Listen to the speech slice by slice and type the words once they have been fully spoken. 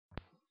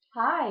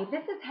Hi,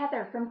 this is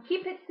Heather from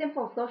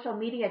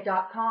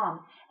KeepItSimpleSocialMedia.com,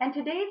 and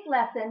today's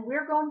lesson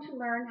we're going to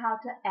learn how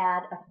to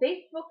add a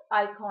Facebook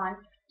icon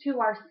to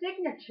our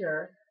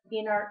signature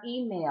in our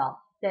email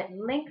that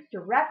links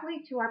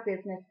directly to our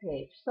business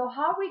page. So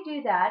how we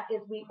do that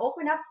is we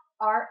open up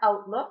our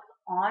Outlook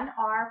on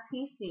our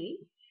PC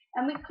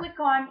and we click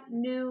on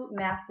New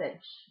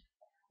Message.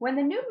 When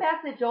the new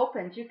message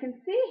opens, you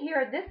can see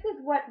here this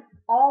is what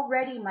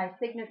already my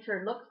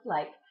signature looks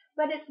like,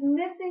 but it's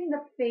missing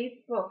the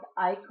Facebook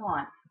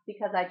icon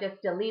because I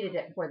just deleted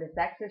it for this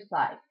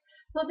exercise.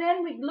 So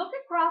then we look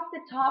across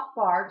the top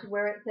bar to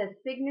where it says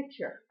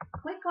signature.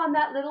 Click on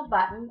that little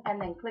button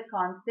and then click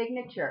on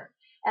signature.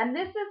 And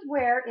this is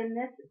where, in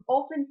this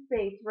open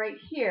space right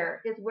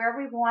here, is where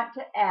we want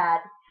to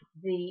add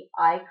the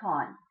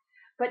icon.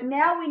 But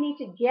now we need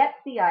to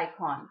get the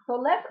icon. So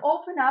let's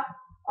open up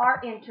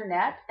our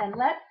internet and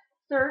let's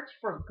search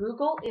for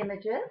Google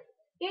Images.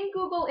 In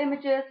Google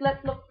Images,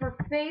 let's look for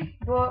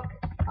Facebook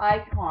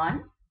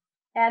icon,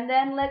 and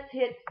then let's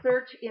hit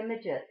search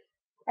images.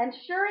 And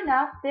sure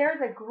enough,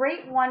 there's a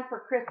great one for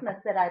Christmas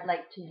that I'd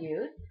like to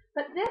use,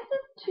 but this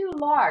is too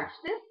large.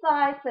 This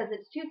size says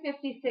it's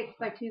 256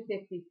 by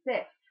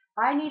 256.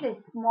 I need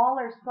a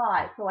smaller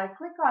size, so I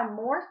click on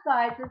more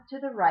sizes to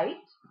the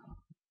right.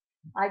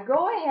 I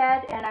go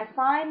ahead and I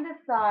find the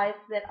size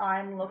that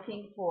I'm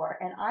looking for,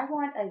 and I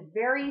want a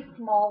very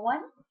small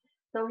one.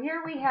 So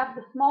here we have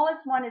the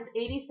smallest one is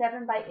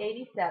 87 by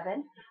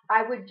 87.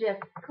 I would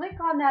just click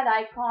on that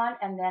icon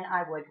and then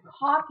I would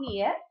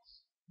copy it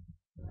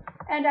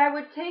and I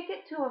would take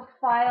it to a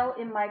file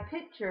in my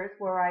pictures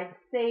where I'd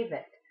save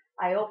it.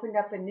 I opened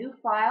up a new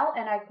file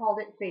and I called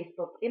it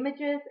Facebook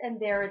Images, and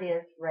there it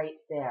is right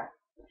there.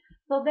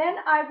 So then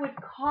I would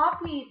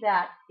copy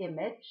that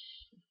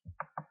image.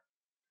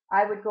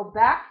 I would go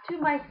back to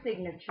my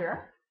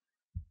signature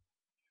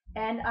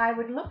and I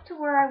would look to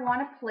where I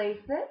want to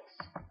place it.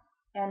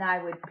 And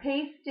I would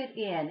paste it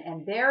in,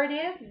 and there it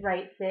is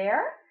right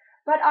there.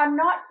 But I'm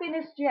not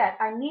finished yet.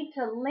 I need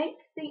to link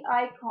the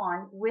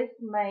icon with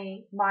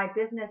my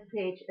business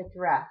page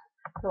address.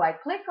 So I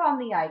click on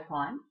the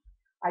icon,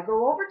 I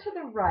go over to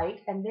the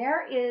right, and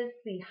there is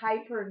the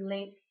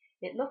hyperlink.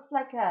 It looks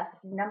like a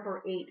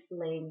number 8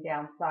 laying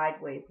down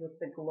sideways with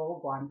the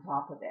globe on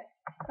top of it.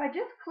 If I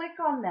just click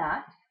on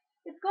that,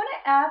 it's going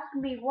to ask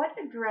me what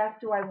address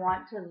do I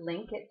want to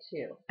link it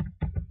to.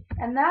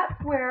 And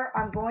that's where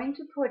I'm going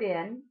to put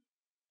in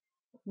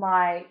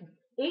my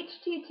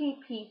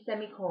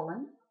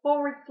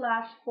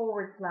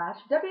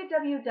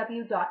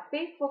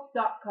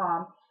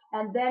http://www.facebook.com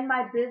and then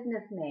my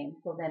business name.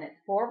 So then it's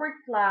 /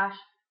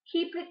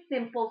 Keep It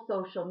Simple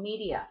Social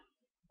Media.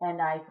 And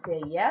I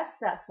say, yes,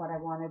 that's what I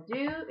want to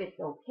do.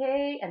 It's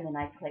okay. And then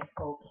I click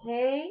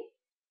OK.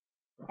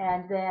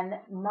 And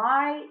then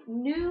my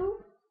new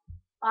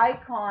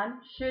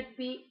icon should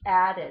be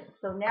added.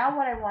 So now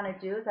what I want to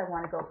do is I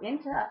want to go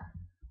into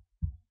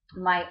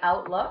my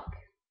Outlook.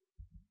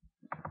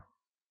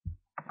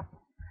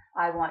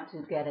 I want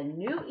to get a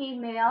new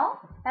email,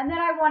 and then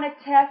I want to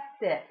test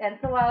it. And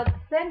so I'll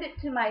send it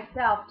to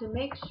myself to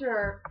make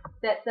sure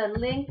that the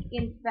link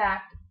in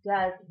fact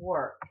does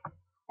work.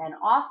 And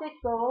off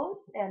it goes,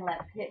 and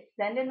let's hit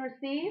send and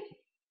receive.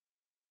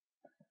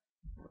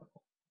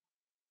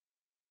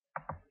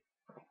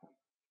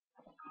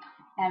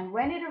 And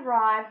when it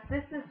arrives,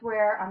 this is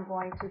where I'm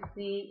going to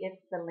see if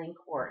the link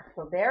works.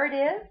 So there it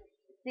is.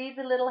 See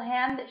the little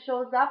hand that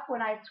shows up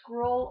when I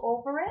scroll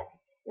over it?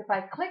 If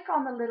I click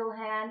on the little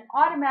hand,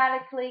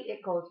 automatically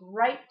it goes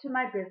right to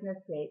my business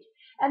page.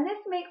 And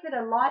this makes it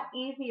a lot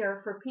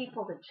easier for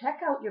people to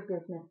check out your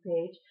business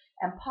page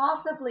and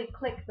possibly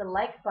click the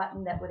like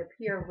button that would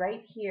appear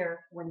right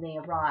here when they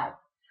arrive.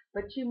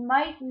 But you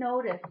might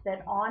notice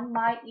that on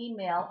my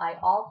email, I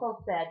also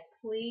said,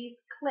 please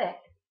click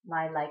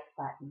my like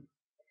button.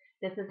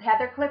 This is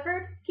Heather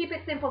Clifford. Keep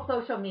It Simple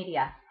Social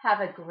Media.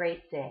 Have a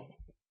great day.